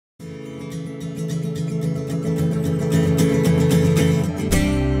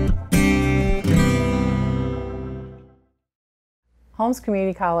Holmes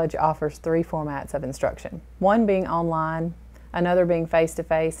Community College offers three formats of instruction, one being online, another being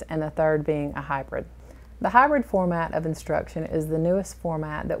face-to-face, and the third being a hybrid. The hybrid format of instruction is the newest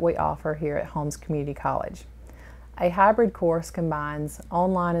format that we offer here at Holmes Community College. A hybrid course combines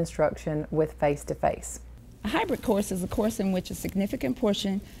online instruction with face-to-face. A hybrid course is a course in which a significant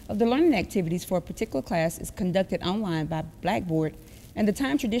portion of the learning activities for a particular class is conducted online by Blackboard, and the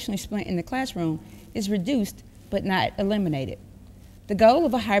time traditionally spent in the classroom is reduced but not eliminated. The goal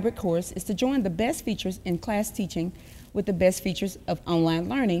of a hybrid course is to join the best features in class teaching with the best features of online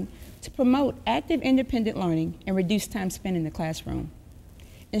learning to promote active independent learning and reduce time spent in the classroom.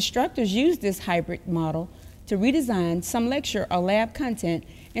 Instructors use this hybrid model to redesign some lecture or lab content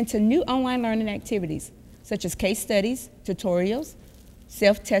into new online learning activities, such as case studies, tutorials,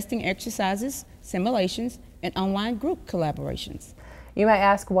 self-testing exercises, simulations, and online group collaborations. You may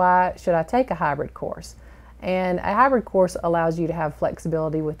ask, why should I take a hybrid course? And a hybrid course allows you to have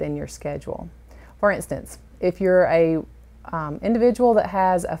flexibility within your schedule. For instance, if you're a individual that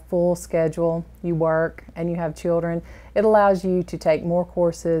has a full schedule, you work and you have children, it allows you to take more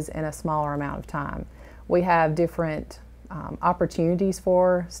courses in a smaller amount of time. We have different opportunities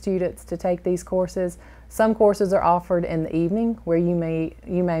for students to take these courses. Some courses are offered in the evening where you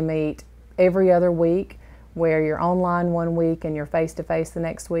may meet every other week, where you're online one week and you're face-to-face the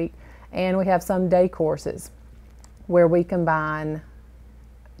next week. And we have some day courses where we combine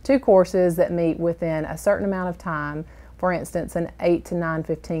two courses that meet within a certain amount of time. For instance, an 8 to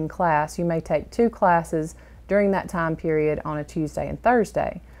 9:15 class, you may take two classes during that time period on a Tuesday and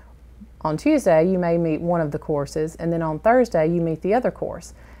Thursday. On Tuesday, you may meet one of the courses, and then on Thursday, you meet the other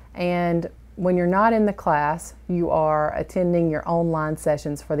course. And when you're not in the class, you are attending your online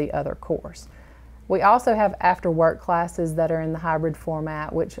sessions for the other course. We also have after-work classes that are in the hybrid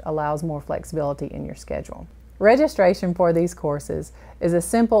format, which allows more flexibility in your schedule. Registration for these courses is as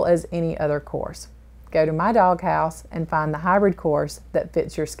simple as any other course. Go to My Doghouse and find the hybrid course that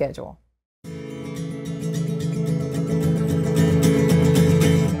fits your schedule.